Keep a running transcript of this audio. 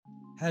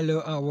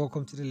Hello and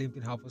welcome to the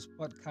Limping Helpers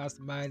podcast.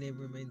 My name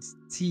remains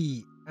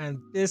T,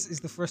 and this is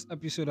the first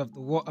episode of the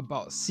What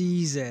About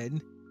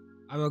season.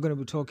 And we're going to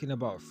be talking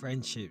about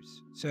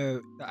friendships.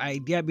 So, the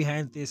idea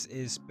behind this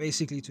is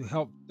basically to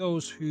help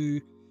those who,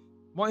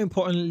 more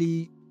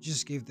importantly,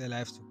 just give their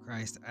lives to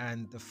Christ.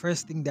 And the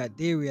first thing that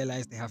they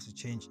realize they have to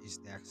change is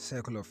their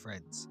circle of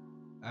friends.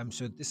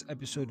 So this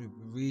episode will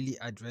be really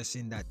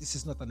addressing that. This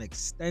is not an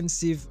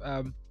extensive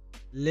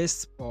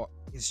list, but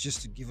it's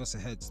just to give us a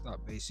head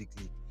start,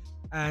 basically.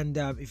 And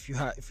if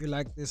you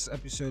like this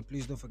episode,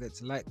 please don't forget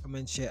to like,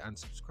 comment, share, and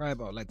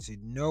subscribe. I would like to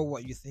know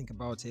what you think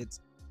about it.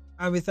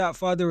 And without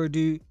further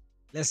ado,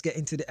 let's get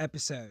into the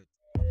episode.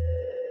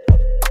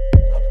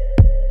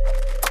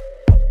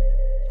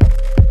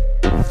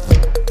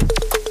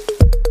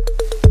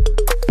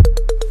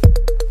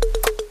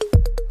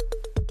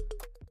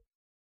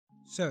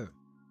 So,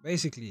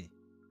 basically,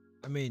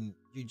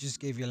 you just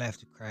gave your life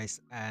to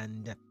Christ,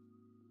 and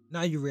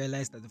now you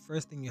realize that the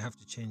first thing you have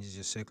to change is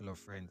your circle of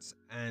friends.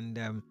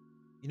 And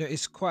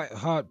it's quite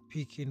hard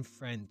picking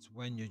friends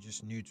when you're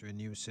just new to a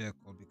new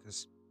circle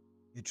because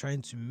you're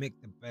trying to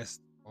make the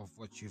best of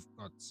what you've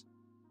got.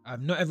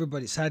 Not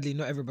everybody, sadly,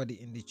 not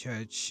everybody in the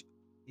church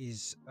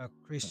is a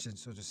Christian,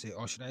 so to say,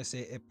 or should I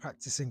say, a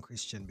practicing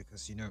Christian,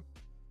 because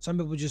some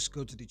people just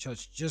go to the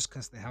church just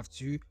because they have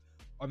to,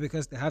 or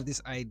because they have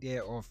this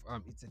idea of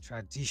it's a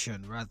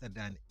tradition rather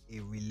than a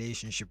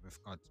relationship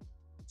with God.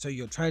 So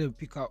you're trying to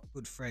pick out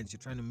good friends. You're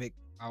trying to make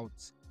out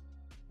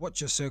what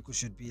your circle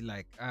should be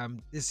like.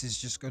 This is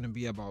just going to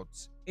be about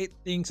 8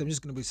 things. I'm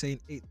just going to be saying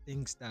 8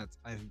 things that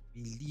I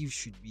believe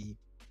should be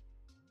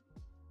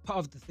part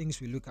of the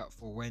things we look out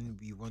for when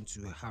we want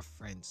to have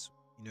friends,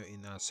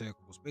 in our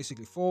circles.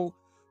 Basically, four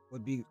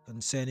would be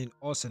concerning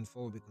us, and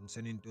four would be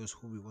concerning those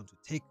who we want to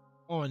take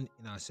on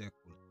in our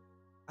circle.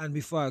 And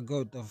before I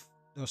go,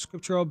 the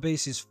scriptural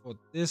basis for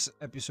this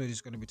episode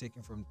is going to be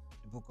taken from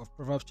the book of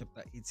Proverbs,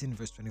 chapter 18,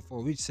 verse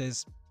 24, which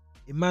says,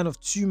 "A man of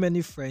too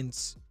many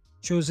friends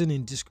chosen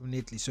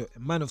indiscriminately." So, a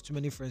man of too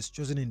many friends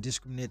chosen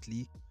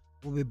indiscriminately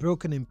will be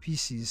broken in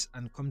pieces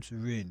and come to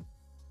ruin.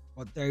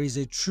 But there is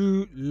a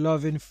true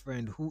loving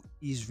friend who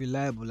is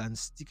reliable and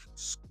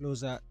sticks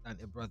closer than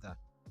a brother.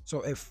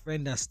 So a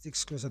friend that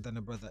sticks closer than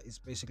a brother is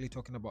basically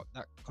talking about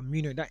that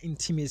communion, that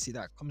intimacy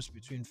that comes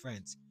between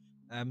friends.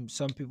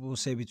 Some people will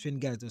say between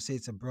guys they'll say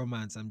it's a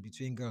bromance, and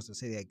between girls they'll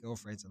say they're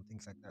girlfriends and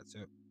things like that. So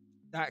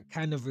that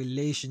kind of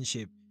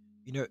relationship,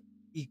 you know,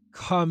 it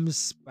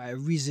comes by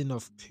reason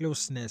of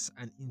closeness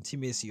and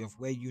intimacy of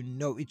where you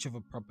know each other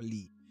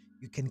properly.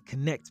 You can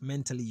connect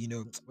mentally,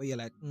 where you're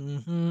like,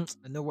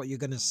 I know what you're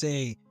gonna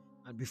say,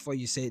 and before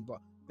you say it, but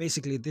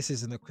basically this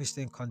is in a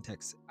Christian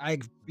context. I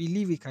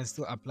believe it can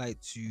still apply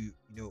to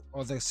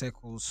other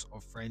circles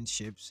of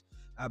friendships,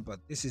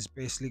 but this is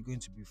basically going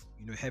to be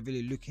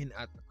heavily looking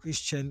at the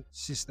Christian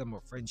system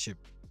of friendship.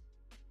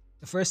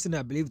 The first thing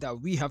I believe that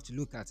we have to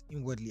look at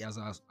inwardly as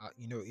our,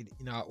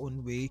 in our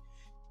own way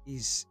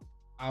is,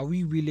 are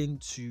we willing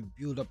to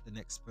build up the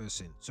next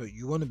person? So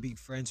you want to be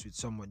friends with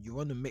someone, you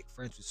want to make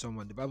friends with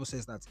someone. The Bible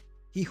says that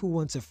he who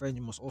wants a friend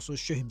must also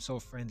show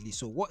himself friendly.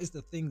 So what is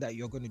the thing that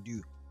you're going to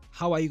do?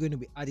 How are you going to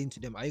be adding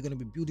to them? Are you going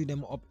to be building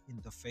them up in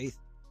the faith?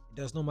 It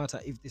does not matter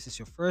if this is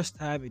your first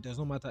time. It does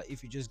not matter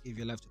if you just gave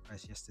your life to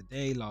Christ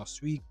yesterday,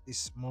 last week,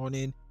 this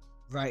morning,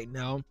 right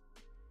now.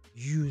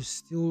 You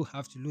still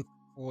have to look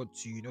forward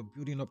to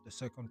building up the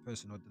second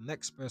person or the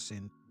next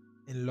person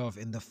in love,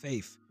 in the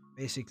faith.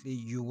 Basically,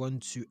 you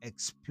want to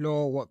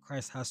explore what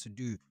Christ has to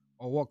do,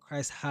 or what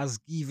Christ has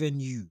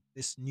given you,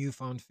 this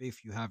newfound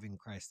faith you have in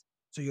Christ.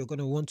 So you're going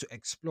to want to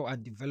explore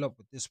and develop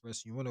with this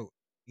person. You want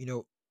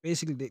to,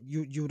 basically,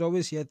 you would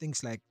always hear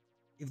things like,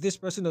 if this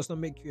person does not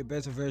make you a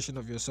better version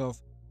of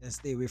yourself, then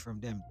stay away from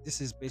them.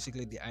 This is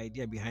basically the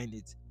idea behind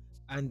it.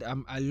 And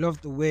I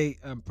love the way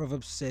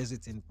Proverbs says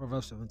it in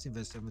Proverbs 17,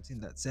 verse 17,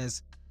 that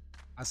says,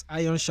 "As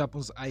iron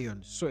sharpens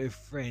iron, so a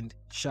friend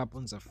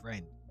sharpens a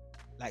friend."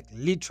 Like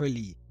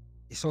literally,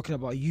 it's talking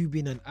about you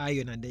being an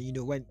iron, and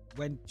then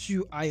when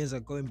two irons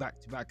are going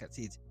back to back at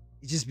it,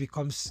 it just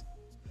becomes,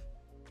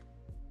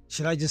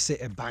 should I just say,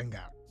 a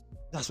banger?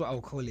 That's what I'll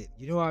call it.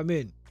 You know what I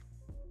mean?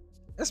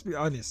 Let's be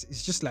honest.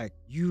 It's just like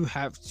you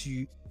have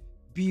to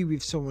be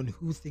with someone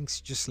who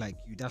thinks just like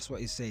you. That's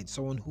what it's saying.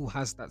 Someone who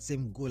has that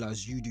same goal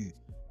as you do.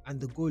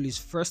 And the goal is,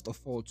 first of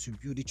all, to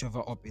build each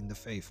other up in the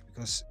faith.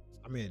 Because,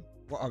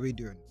 what are we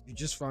doing? You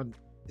just found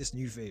this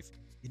new faith.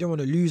 You don't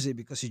want to lose it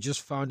because you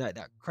just found out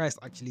that Christ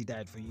actually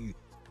died for you.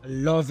 A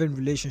loving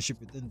relationship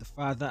within the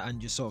Father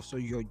and yourself. So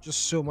you're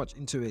just so much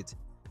into it.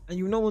 And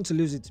you don't want to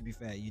lose it, to be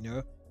fair,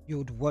 You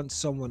would want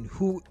someone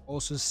who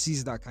also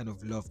sees that kind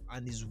of love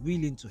and is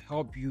willing to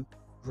help you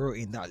grow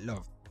in that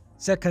love.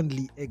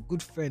 Secondly, a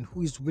good friend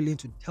who is willing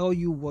to tell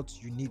you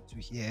what you need to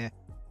hear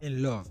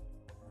in love.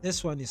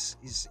 This one is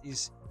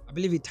I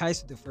believe it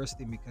ties to the first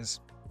thing, because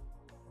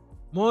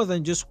more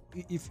than just,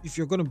 if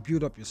you're going to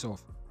build up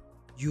yourself,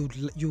 you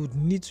would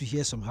need to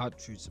hear some hard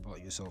truths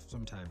about yourself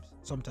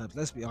sometimes.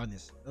 Let's be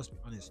honest,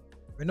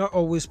 we're not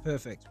always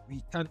perfect.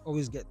 We can't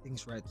always get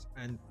things right,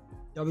 and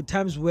There'll be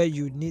times where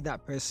you need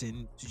that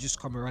person to just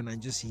come around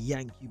and just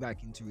yank you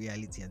back into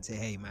reality and say,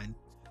 "Hey, man,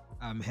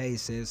 hey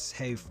sis,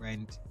 hey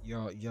friend,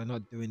 you're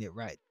not doing it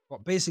right."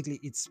 But basically,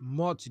 it's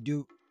more to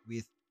do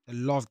with the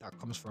love that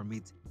comes from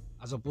it,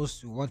 as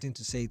opposed to wanting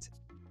to say it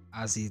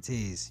as it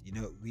is.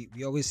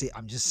 We always say,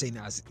 "I'm just saying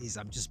it as it is.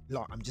 I'm just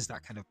blunt. I'm just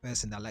that kind of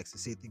person that likes to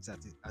say things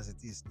as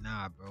it is."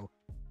 Nah, bro.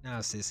 Nah,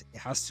 sis. It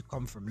has to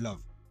come from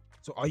love.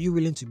 So, are you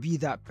willing to be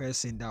that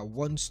person that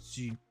wants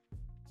to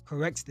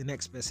correct the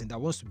next person, that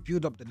wants to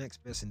build up the next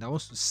person, that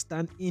wants to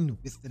stand in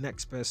with the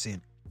next person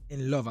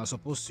in love, as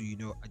opposed to,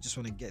 I just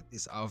want to get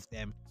this out of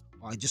them,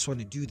 or I just want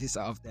to do this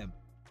out of them?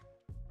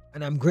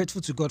 And I'm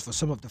grateful to God for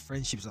some of the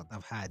friendships that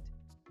I've had.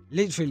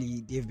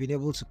 Literally, they've been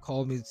able to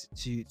call me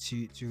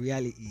to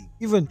reality.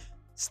 Even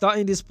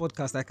starting this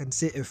podcast, I can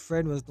say a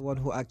friend was the one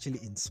who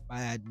actually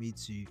inspired me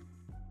to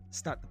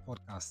start the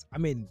podcast. I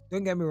mean,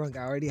 don't get me wrong,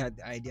 I already had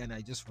the idea and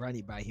I just ran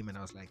it by him and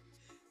I was like,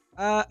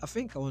 I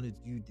think I want to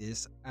do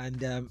this,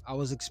 and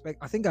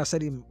I think I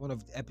said in one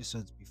of the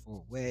episodes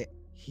before where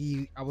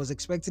I was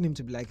expecting him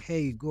to be like,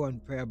 "Hey, go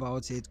and pray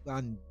about it, go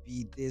and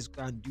be this,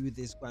 go and do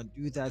this, go and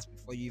do that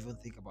before you even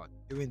think about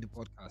doing the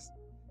podcast."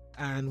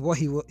 And what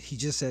he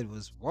just said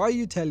was, "Why are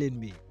you telling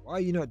me? Why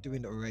are you not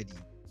doing it already?"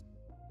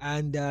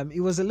 And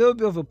it was a little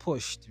bit of a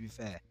push, to be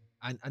fair.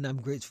 And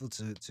I'm grateful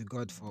to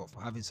God for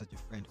having such a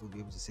friend who'll be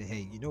able to say,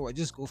 "Hey, you know what?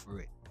 Just go for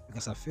it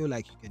because I feel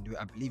like you can do it.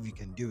 I believe you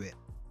can do it."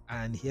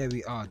 And here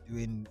we are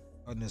doing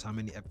God knows how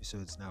many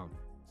episodes now,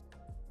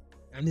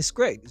 and it's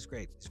great. It's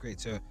great. It's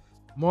great. So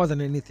more than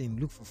anything,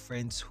 look for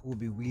friends who will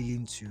be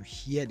willing to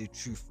hear the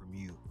truth from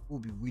you, who will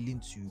be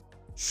willing to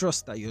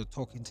trust that you're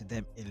talking to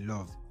them in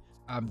love.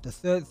 The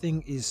third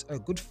thing is a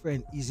good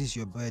friend eases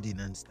your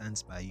burden and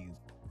stands by you.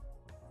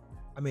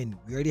 I mean,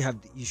 we already have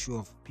the issue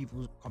of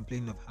people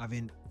complaining of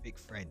having fake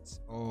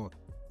friends. Oh,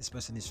 this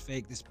person is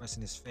fake, this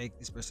person is fake,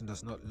 this person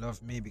does not love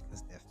me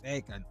because they're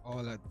fake and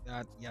all of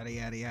that, yada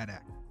yada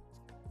yada.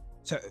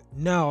 So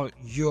now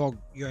you're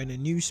in a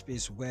new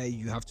space where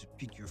you have to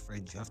pick your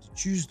friends. You have to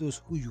choose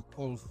those who you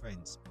call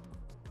friends.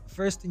 The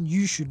first thing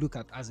you should look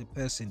at as a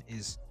person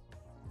is,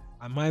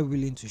 am I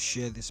willing to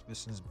share this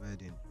person's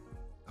burden?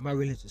 Am I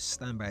willing to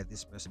stand by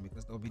this person?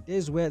 Because there'll be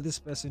days where this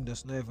person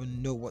does not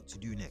even know what to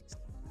do next.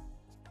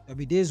 There'll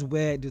be days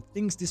where the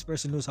things this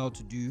person knows how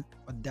to do,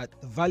 or that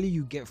the value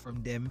you get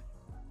from them,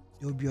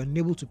 they'll be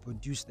unable to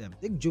produce them.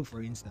 Take Job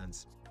for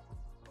instance.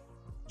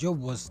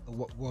 Job was the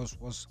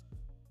was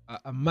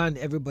a man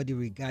everybody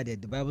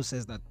regarded. The Bible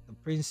says that the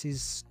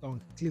prince's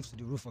tongue cleaved to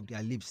the roof of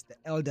their lips. The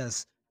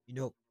elders,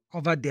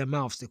 covered their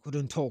mouths. They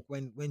couldn't talk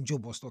when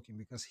Job was talking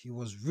because he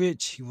was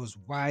rich, he was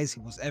wise,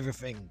 he was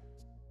everything.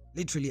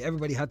 Literally,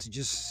 everybody had to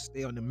just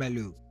stay on the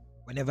mellow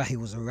whenever he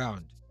was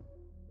around.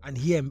 And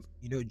here,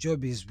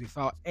 Job is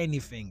without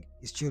anything.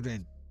 His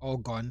children all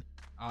gone,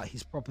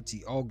 his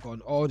property all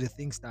gone, all the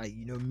things that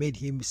made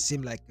him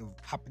seem like a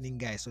happening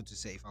guy, so to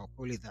say, if I'll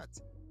call it that,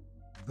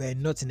 were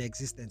not in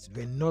existence,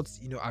 were not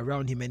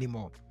around him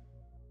anymore.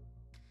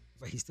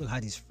 But he still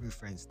had his few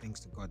friends,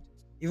 thanks to God.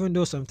 Even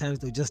though sometimes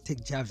they'll just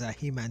take jabs at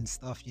him and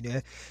stuff,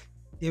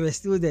 they were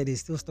still there. They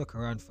still stuck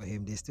around for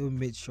him. They still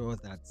made sure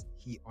that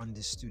he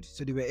understood.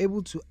 So they were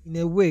able to, in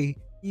a way,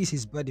 ease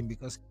his burden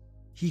because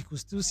he could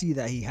still see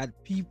that he had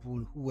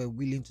people who were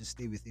willing to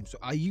stay with him. So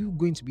are you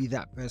going to be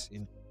that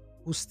person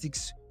who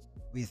sticks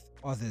with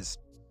others?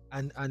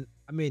 And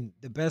I mean,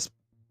 the best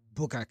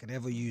book I can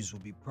ever use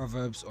will be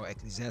Proverbs or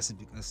Ecclesiastes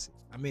because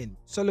I mean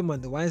Solomon,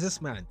 the wisest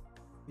man.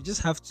 You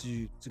just have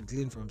to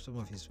glean from some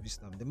of his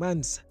wisdom. The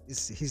man's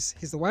is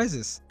he's the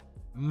wisest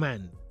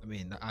man. I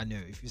mean, I know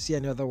if you see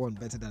another one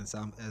better than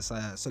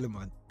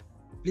Solomon,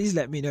 please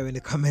let me know in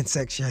the comment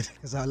section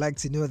because I'd like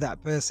to know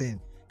that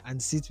person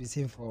and sit with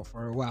him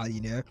for a while.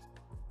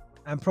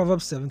 And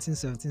Proverbs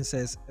 17:17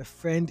 says, "A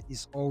friend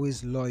is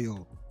always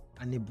loyal,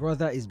 and a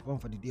brother is born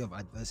for the day of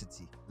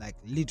adversity." Like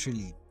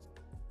literally,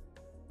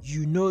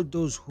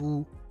 those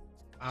who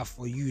are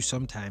for you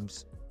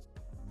sometimes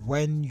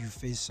when you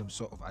face some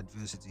sort of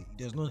adversity. It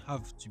does not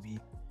have to be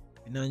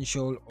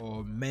financial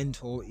or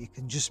mental, it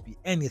can just be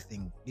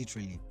anything,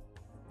 literally.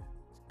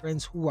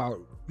 Friends who are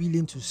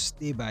willing to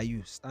stay by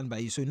you, stand by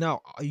you. So now,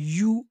 are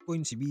you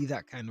going to be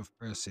that kind of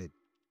person?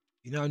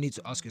 You now need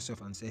to ask yourself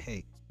and say,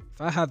 hey,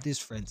 if I have these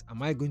friends,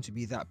 am I going to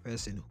be that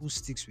person who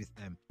sticks with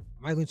them?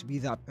 Am I going to be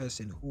that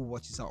person who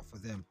watches out for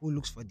them, who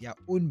looks for their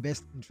own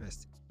best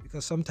interest?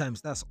 Because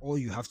sometimes that's all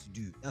you have to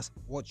do. That's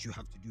what you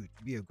have to do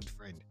to be a good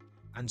friend.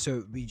 And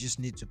so we just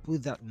need to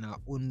put that in our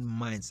own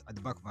minds, at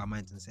the back of our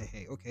minds, and say,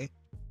 hey, okay,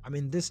 I'm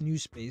in this new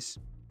space.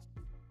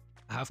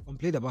 I have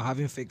complained about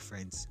having fake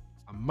friends.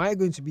 Am I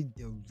going to be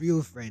the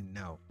real friend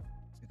now?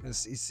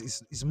 Because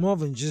it's more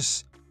than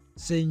just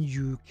saying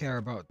you care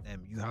about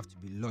them. You have to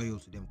be loyal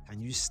to them.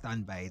 Can you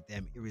stand by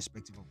them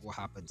irrespective of what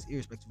happens,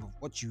 irrespective of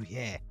what you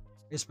hear,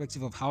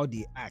 irrespective of how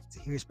they act,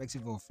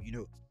 irrespective of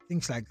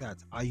things like that?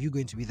 Are you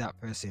going to be that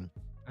person?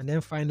 And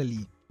then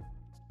finally,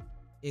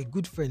 a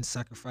good friend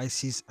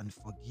sacrifices and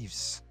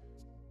forgives.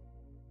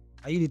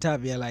 Are you the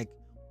type you're like,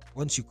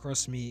 once you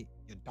cross me,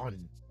 you're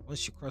done.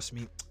 Once you cross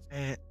me,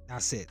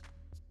 that's it.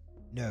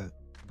 No.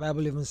 The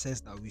Bible even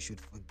says that we should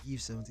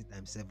forgive 70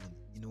 times 7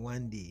 in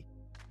one day.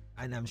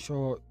 And I'm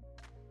sure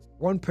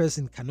one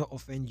person cannot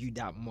offend you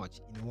that much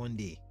in one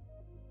day.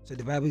 So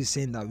the Bible is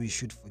saying that we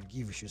should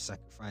forgive, we should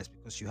sacrifice,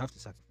 because you have to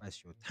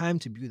sacrifice your time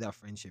to build that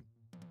friendship.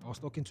 I was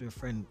talking to a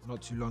friend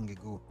not too long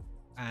ago,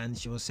 and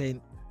she was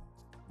saying,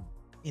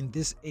 in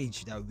this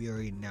age that we are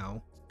in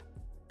now,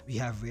 we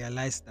have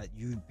realized that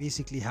you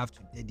basically have to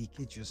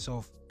dedicate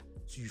yourself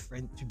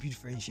to build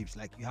friendships.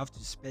 Like, you have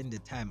to spend the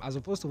time, as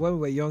opposed to when we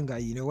were younger,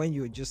 when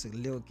you were just a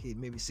little kid,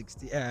 maybe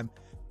 60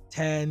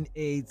 10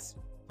 8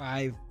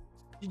 5,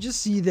 you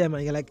just see them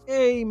and you're like,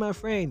 hey, my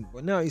friend.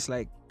 But now it's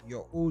like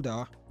you're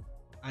older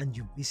and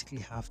you basically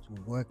have to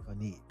work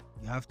on it.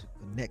 You have to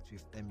connect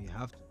with them, you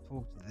have to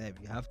talk to them,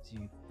 you have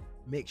to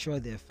make sure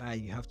they're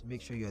fine, you have to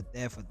make sure you're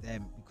there for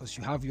them, because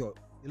you have a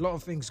lot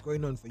of things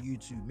going on for you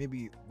too,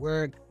 maybe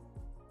work,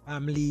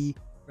 family,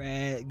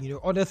 friend,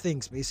 other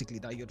things basically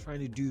that you're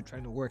trying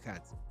to work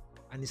at.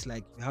 And it's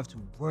like you have to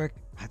work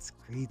at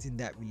creating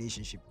that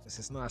relationship, because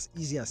it's not as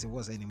easy as it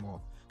was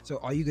anymore. So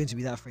are you going to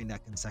be that friend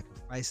that can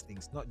sacrifice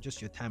things, not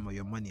just your time or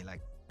your money,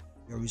 like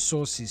your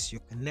resources,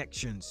 your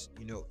connections,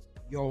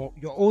 your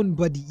own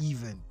body,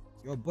 even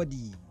your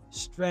body,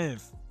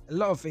 strength, a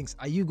lot of things?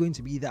 Are you going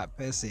to be that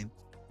person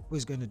who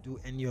is going to do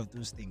any of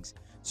those things?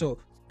 So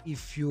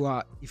if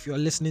you're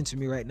listening to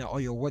me right now, or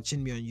you're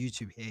watching me on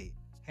YouTube,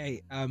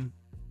 hey,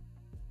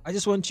 I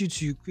just want you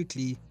to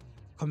quickly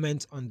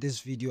comment on this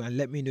video and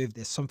let me know if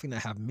there's something I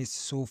have missed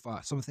so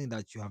far, something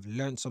that you have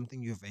learned,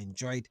 something you've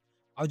enjoyed.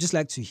 I'd just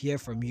like to hear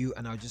from you,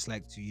 and I'd just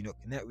like to,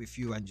 connect with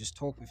you and just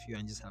talk with you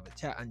and just have a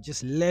chat and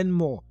just learn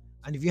more.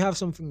 And if you have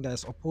something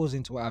that's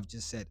opposing to what I've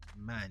just said,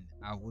 man,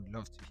 I would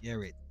love to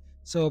hear it.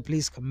 So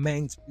please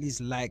comment,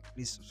 please like,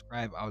 please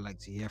subscribe. I would like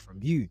to hear from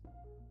you.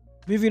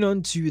 Moving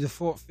on to the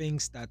 4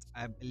 things that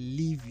I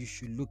believe you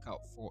should look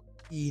out for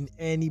in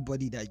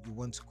anybody that you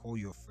want to call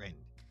your friend.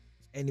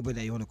 Anybody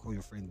that you want to call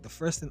your friend. The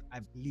first thing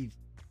I believe,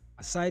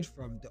 aside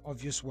from the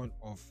obvious one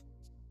of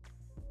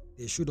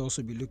they should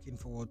also be looking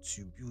forward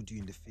to build you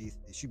in the faith,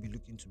 they should be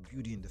looking to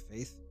build you in the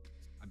faith,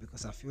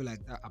 because I feel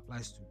like that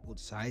applies to both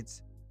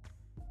sides.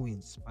 Who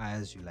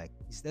inspires you? Like,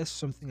 is there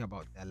something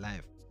about their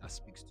life that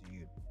speaks to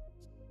you?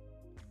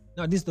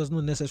 Now, this does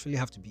not necessarily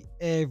have to be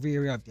every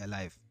area of their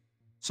life.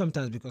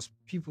 Sometimes, because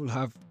people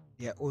have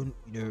their own,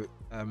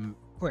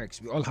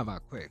 quirks. We all have our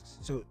quirks.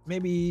 So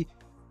maybe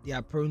they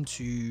are prone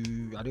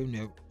to, I don't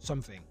know,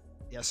 something.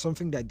 There's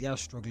something that they are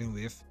struggling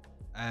with,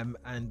 and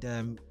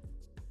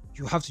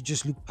you have to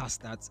just look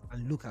past that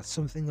and look at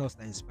something else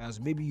that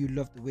inspires. Maybe you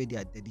love the way they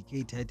are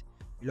dedicated.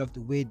 You love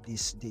the way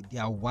they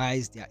are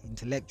wise. They are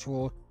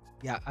intellectual.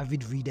 They are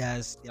avid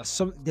readers.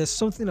 There's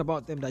something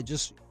about them that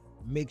just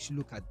makes you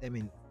look at them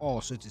in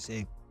awe, so to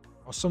say,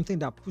 or something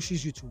that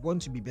pushes you to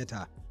want to be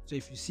better. So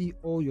if you see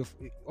all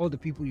the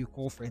people you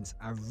call friends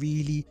are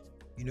really,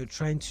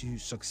 trying to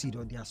succeed,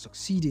 or they are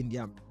succeeding, they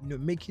are,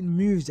 making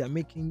moves, they are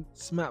making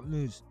smart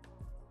moves,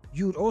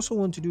 you would also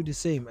want to do the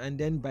same. And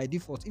then by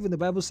default, even the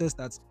Bible says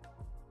that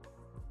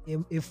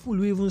a fool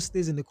who even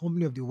stays in the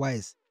company of the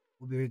wise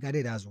will be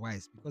regarded as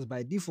wise, because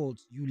by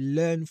default you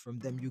learn from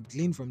them, you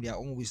glean from their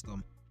own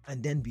wisdom,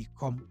 and then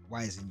become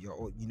wise in your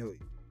own.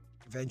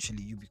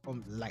 Eventually you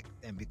become like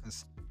them,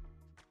 because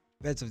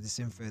birds of the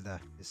same feather,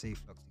 they say,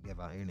 flock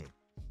together,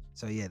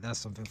 So yeah, that's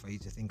something for you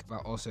to think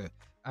about also.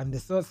 And the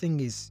third thing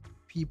is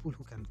people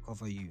who can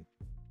cover you,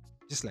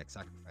 just like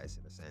sacrifice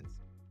in a sense.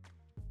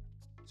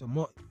 So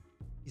more,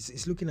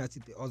 it's looking at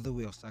it the other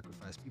way of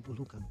sacrifice. People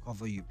who can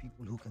cover you,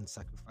 people who can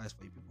sacrifice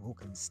for you, people who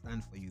can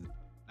stand for you.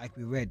 Like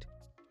we read,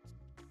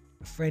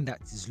 a friend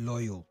that is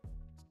loyal.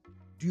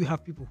 Do you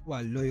have people who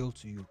are loyal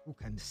to you, who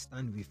can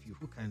stand with you,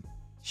 who can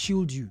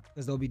shield you?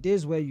 Because there'll be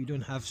days where you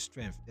don't have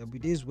strength. There'll be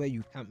days where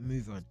you can't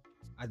move on.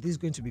 Are these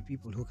going to be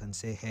people who can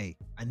say, hey,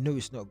 I know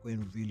it's not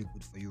going really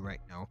good for you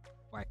right now,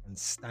 but I can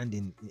stand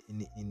in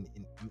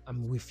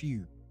I'm with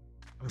you.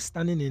 I'm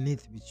standing in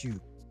it with you.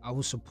 I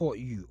will support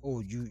you.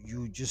 Oh,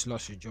 you just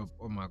lost your job.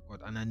 Oh my God.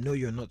 And I know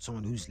you're not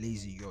someone who's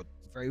lazy. You're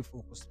a very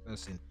focused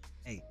person.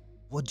 Hey,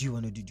 what do you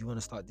want to do? Do you want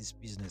to start this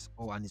business?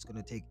 Oh, and it's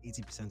going to take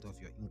 80%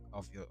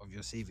 of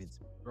your savings.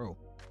 Bro,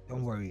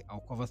 don't worry.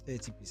 I'll cover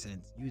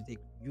 30%.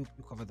 You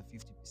cover the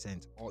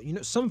 50%,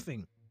 or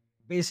something.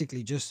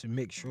 Basically, just to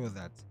make sure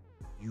that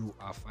you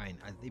are fine.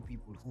 Are they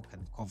people who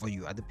can cover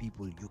you? Are the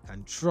people you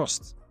can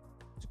trust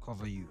to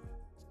cover you?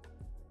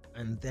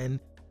 And then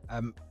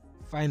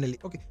finally,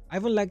 okay, I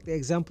even like the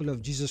example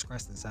of Jesus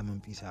Christ and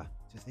Simon Peter,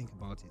 to think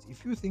about it.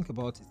 If you think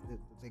about it,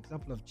 the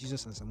example of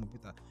Jesus and Simon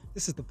Peter,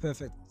 this is the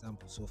perfect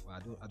example so far.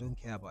 I don't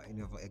care about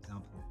any other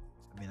example.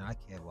 I mean, I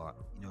care about,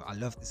 I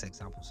love this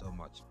example so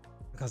much,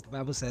 because the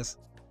Bible says,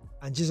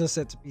 and Jesus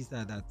said to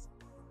Peter that,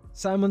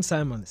 Simon,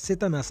 Simon,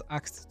 Satan has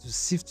asked to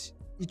sift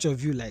each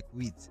of you like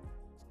wheat,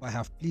 but I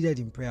have pleaded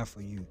in prayer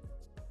for you,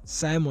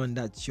 Simon,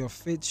 that your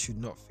faith should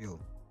not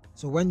fail.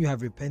 So when you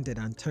have repented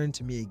and turned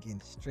to me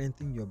again,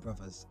 strengthen your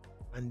brothers.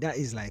 And that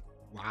is like,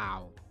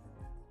 wow.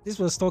 This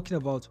was talking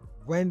about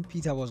when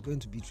Peter was going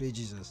to betray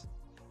Jesus.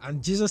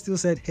 And Jesus still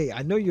said, hey,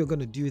 I know you're going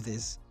to do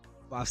this,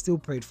 but I've still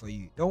prayed for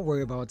you. Don't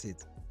worry about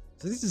it.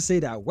 So this is to say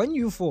that when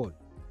you fall,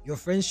 your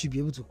friends should be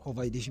able to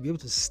cover you. They should be able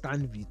to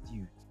stand with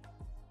you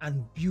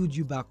and build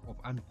you back up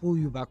and pull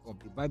you back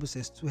up. The Bible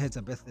says two heads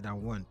are better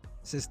than one.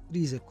 It says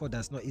three is a cord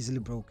that's not easily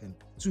broken.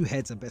 Two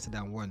heads are better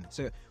than one.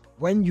 So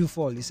when you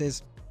fall, it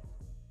says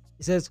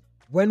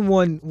when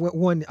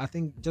one, I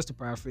think, just to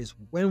paraphrase,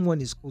 when one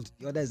is cold,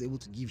 the other is able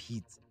to give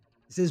heat.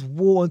 It says,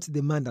 woe unto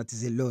the man that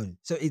is alone.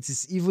 So it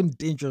is even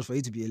dangerous for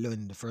you to be alone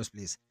in the first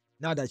place.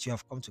 Now that you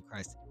have come to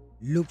Christ,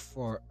 look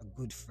for a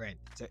good friend.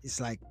 So it's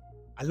like,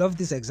 I love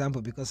this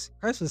example because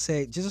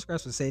Jesus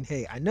Christ was saying,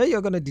 hey, I know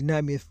you're gonna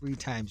deny me 3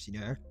 times,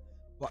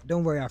 but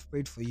don't worry, I've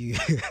prayed for you.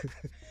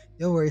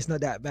 Don't worry, it's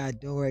not that bad.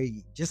 Don't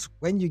worry. Just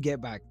when you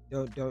get back,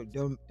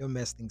 don't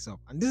mess things up.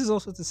 And this is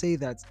also to say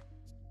that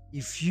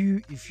if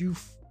you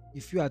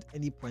at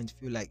any point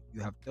feel like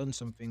you have done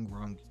something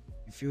wrong,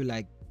 you feel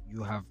like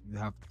you have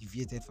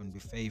deviated from the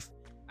faith,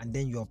 and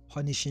then you're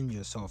punishing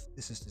yourself,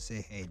 this is to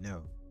say, hey,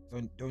 no,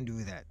 don't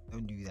do that.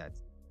 Don't do that.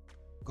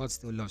 God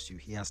still loves you.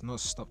 He has not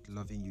stopped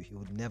loving you. He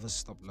would never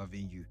stop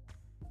loving you.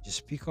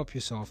 Just pick up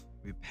yourself,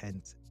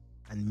 repent,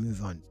 and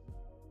move on.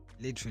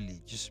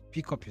 Literally, just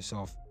pick up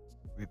yourself,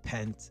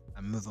 repent,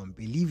 and move on.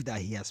 Believe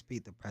that He has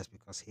paid the price,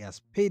 because He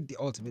has paid the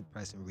ultimate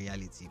price in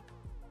reality.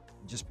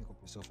 Just pick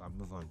up yourself and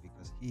move on,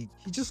 because he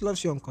just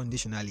loves you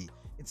unconditionally.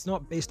 It's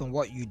not based on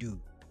what you do,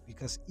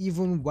 because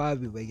even while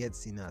we were yet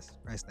sinners,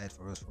 Christ died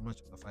for us.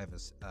 Romans chapter 5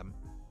 verse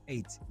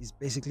 8 is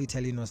basically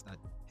telling us that,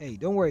 hey,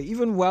 don't worry,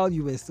 even while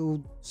you were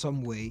still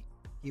some way,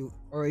 He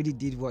already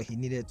did what He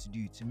needed to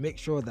do to make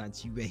sure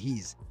that you were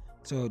His.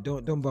 So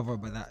don't bother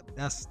about that.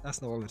 That's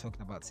not what we're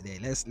talking about today.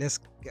 Let's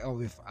get on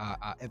with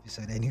our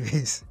episode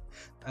anyways.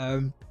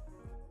 The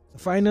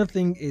final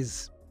thing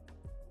is,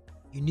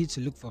 you need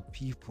to look for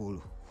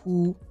people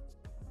who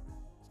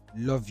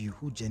love you,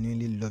 who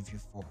genuinely love you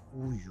for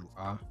who you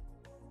are,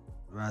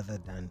 rather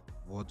than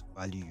what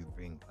value you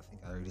bring. I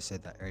think I already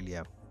said that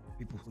earlier.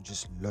 People who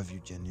just love you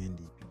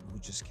genuinely, people who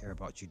just care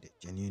about you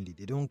genuinely.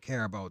 They don't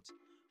care about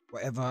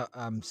whatever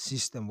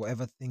system,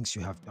 whatever things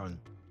you have done.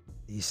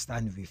 They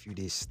stand with you,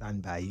 they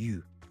stand by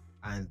you,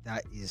 and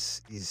that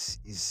is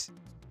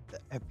the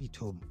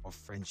epitome of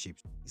friendship.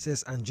 He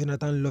says, and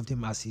Jonathan loved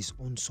him as his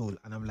own soul,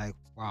 and I'm like,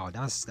 wow,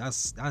 that's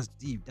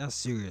deep, that's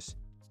serious,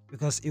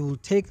 because it will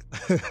take.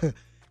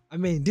 I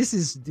mean, this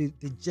is the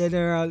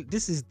general.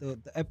 This is the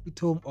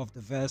epitome of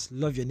the verse,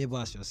 "Love your neighbor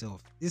as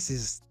yourself." This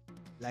is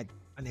like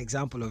an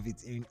example of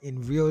it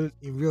in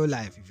real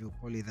life, if you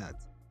call it that,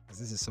 because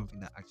this is something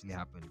that actually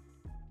happened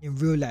in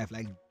real life.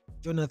 Like,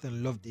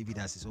 Jonathan loved David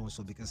as his own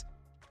soul, because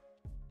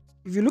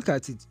if you look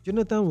at it,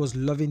 Jonathan was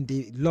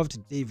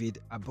loved David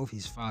above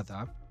his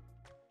father,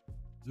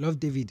 loved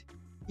David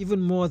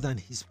even more than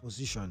his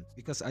position,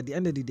 because at the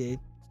end of the day,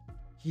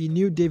 he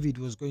knew David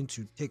was going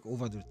to take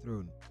over the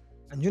throne,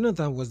 and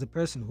Jonathan was the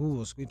person who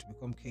was going to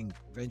become king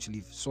eventually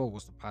if Saul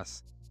was to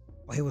pass.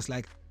 But he was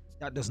like,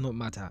 that does not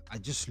matter. I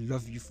just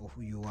love you for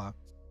who you are.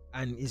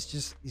 And it's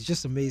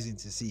just amazing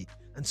to see.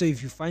 And so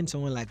if you find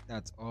someone like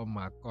that, oh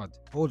my God,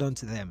 hold on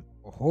to them.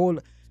 Or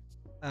hold.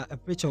 A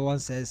preacher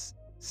once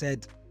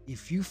said,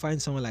 if you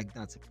find someone like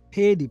that,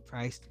 pay the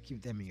price to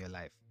keep them in your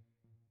life,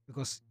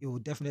 because it will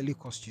definitely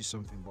cost you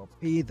something. But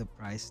pay the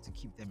price to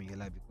keep them in your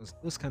life, because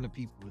those kind of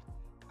people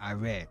are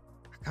rare.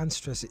 I can't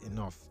stress it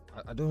enough.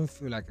 I don't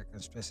feel like I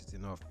can stress it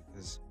enough,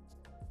 because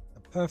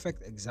the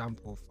perfect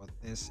example for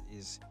this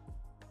is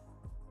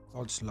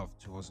God's love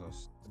towards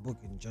us. The book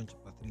in John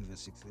chapter 3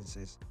 verse 16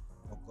 says,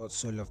 for God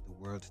so loved the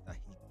world that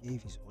He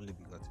gave His only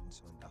begotten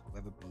Son, that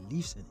whoever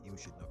believes in Him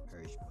should not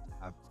perish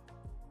but have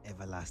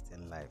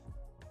everlasting life.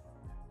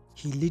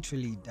 He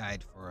literally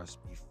died for us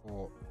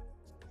before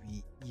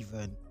we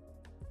even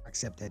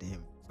accepted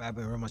Him. The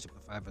Bible in Romans chapter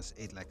 5 verse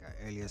 8, like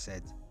I earlier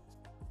said,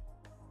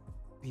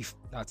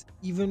 that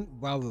even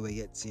while we were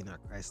yet sinners,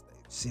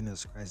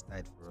 Christ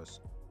died for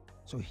us.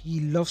 So He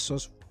loves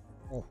us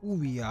for who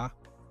we are,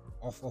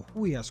 or for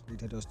who He has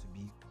created us to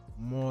be,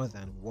 more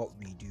than what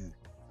we do,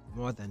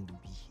 more than the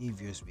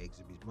behaviors we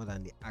exhibit, more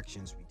than the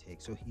actions we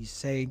take. So He's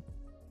saying,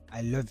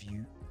 I love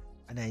you,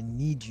 and I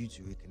need you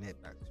to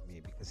reconnect back to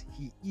me, because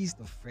He is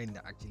the friend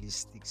that actually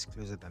sticks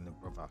closer than the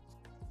brother.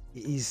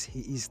 He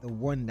is the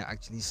one that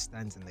actually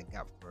stands in the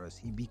gap for us.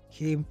 He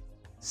became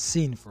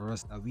sin for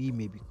us, that we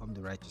may become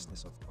the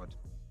righteousness of God.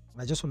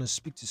 And I just want to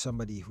speak to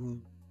somebody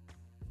who,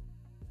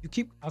 you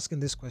keep asking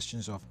these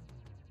questions of,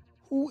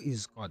 who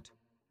is God?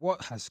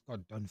 What has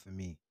God done for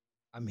me?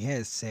 I'm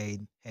here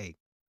saying, hey,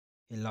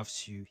 He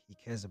loves you. He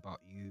cares about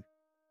you,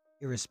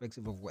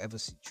 irrespective of whatever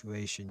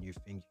situation you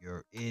think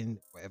you're in,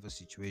 whatever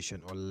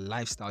situation or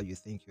lifestyle you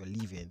think you're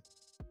living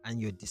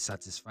and you're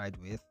dissatisfied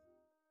with.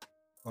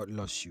 God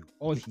loves you.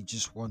 All He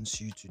just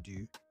wants you to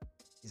do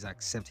is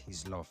accept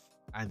His love,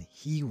 and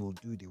He will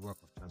do the work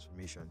of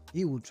transformation.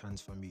 He will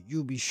transform you.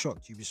 You'll be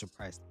shocked. You'll be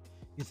surprised.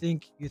 You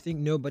think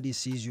nobody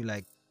sees you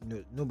like,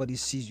 nobody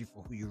sees you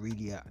for who you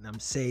really are. And I'm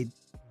saying,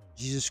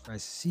 Jesus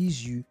Christ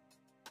sees you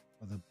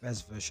for the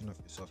best version of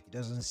yourself. He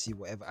doesn't see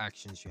whatever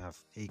actions you have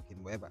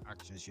taken, whatever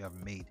actions you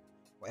have made,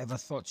 whatever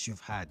thoughts you've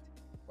had,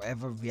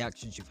 whatever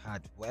reactions you've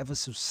had, whatever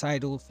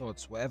suicidal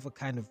thoughts, whatever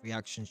kind of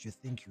reactions you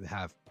think you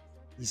have.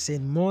 He's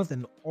saying more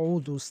than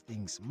all those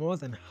things, more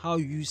than how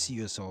you see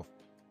yourself,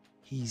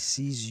 he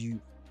sees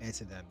you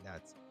better than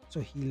that. So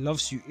he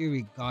loves you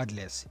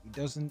irregardless.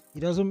 He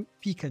doesn't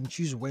pick and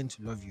choose when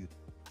to love you.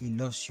 He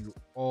loves you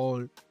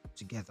all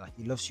together.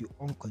 He loves you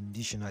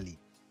unconditionally.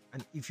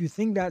 And if you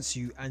think that's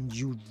you and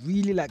you'd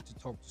really like to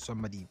talk to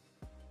somebody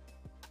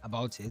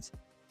about it,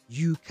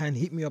 you can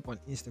hit me up on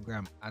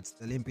Instagram at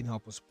the Limping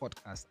Helpers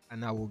Podcast,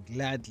 and I will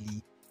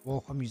gladly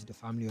welcome you to the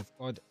family of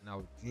God, and I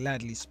will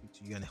gladly speak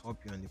to you and help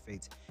you on the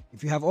faith.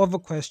 If you have other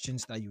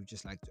questions that you would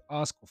just like to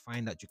ask or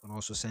find out, you can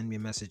also send me a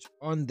message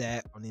on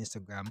there on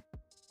Instagram,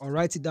 or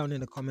write it down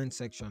in the comment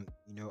section,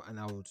 and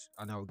I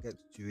will get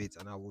to it,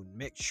 and I will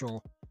make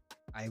sure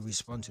I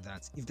respond to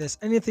that. If there's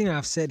anything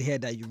I've said here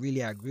that you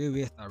really agree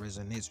with, that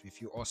resonates with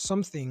you, or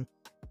something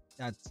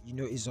that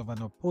is of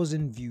an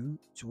opposing view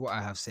to what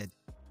I have said,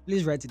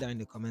 please write it down in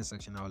the comment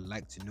section. I would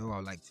like to know. I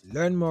would like to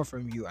learn more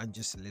from you and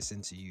just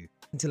listen to you.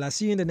 Until I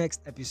see you in the next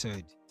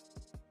episode,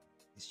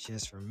 it's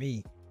cheers from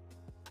me.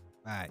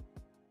 Bye.